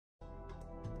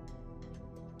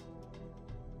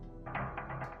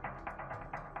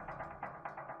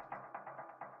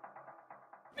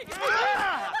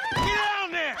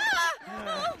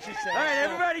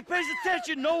Society pays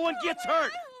attention, no one gets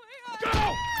hurt. Go!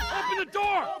 Open the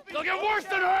door! They'll get worse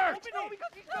than hurt!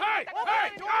 Hey!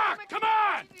 Hey! Ah! Come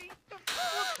on!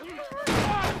 Come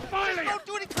on! Finally! Don't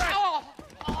do anything! Oh.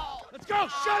 Let's go!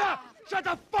 Shut up! Shut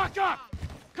the fuck up!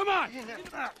 Come on!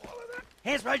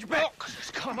 Hands behind your back. Oh,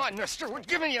 come on, mister. We're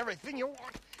giving you everything you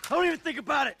want. Don't even think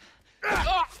about it.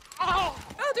 Oh. I'll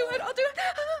do it. Oh,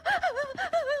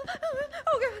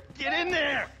 God. Get in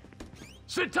there.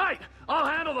 Sit tight! I'll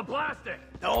handle the blasting!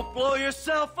 Don't blow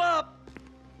yourself up.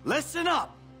 Listen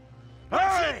up. What's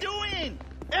Hurry. he doing?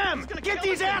 Em, Get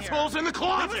these assholes in the Leave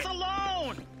closet! us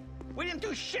alone! We didn't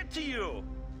do shit to you!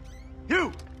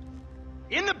 You.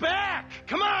 In the back!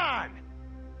 Come on!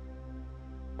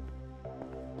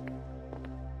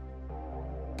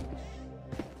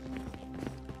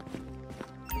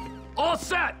 All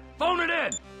set! Phone it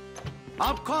in!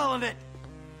 I'm calling it.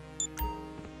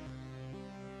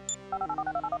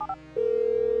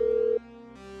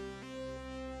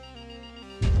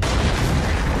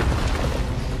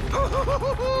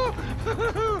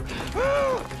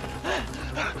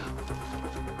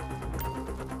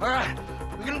 All right,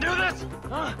 we gonna do this?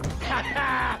 Huh?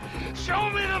 Show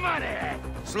me the money!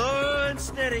 Slow and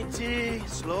steady, T.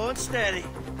 Slow and steady.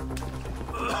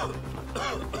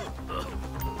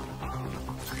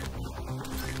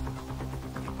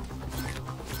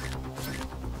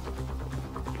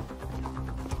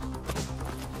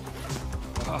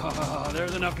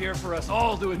 There's enough here for us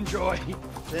all to enjoy.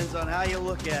 Depends on how you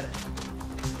look at it.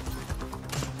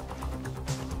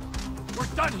 We're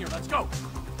done here, let's go!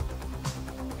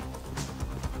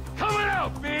 Coming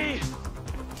out, B!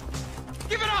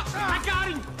 Give it up! I got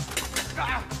him!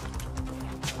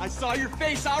 I saw your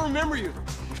face. I'll remember you.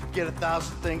 Get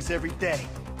 1,000 things every day.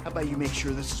 How about you make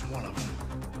sure this is one of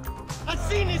them? I've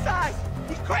seen his eyes.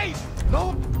 He's crazy.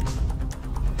 No.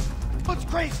 What's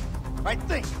crazy? Right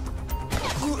think.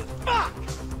 Fuck!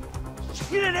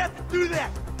 You didn't have to do that.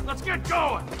 Let's get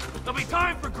going! There'll be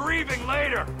time for grieving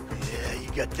later! Yeah, you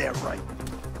got that right.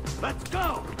 Let's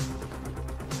go!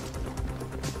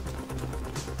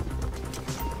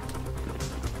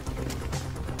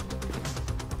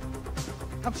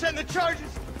 I'm setting the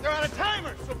charges. They're on a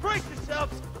timer, so brace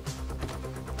yourselves.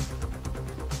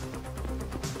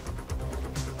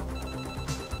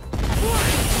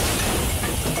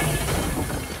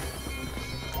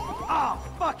 Oh,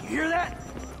 fuck, you hear that?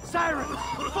 Sirens!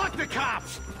 Fuck the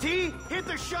cops! T, hit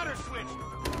the shutter switch.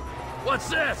 What's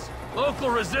this? Local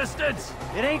resistance?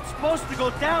 It ain't supposed to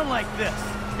go down like this.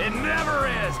 It never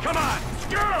is! Come on!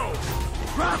 Go!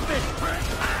 Drop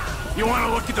it! You want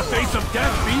to look at the face of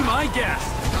death? Be my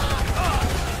guest!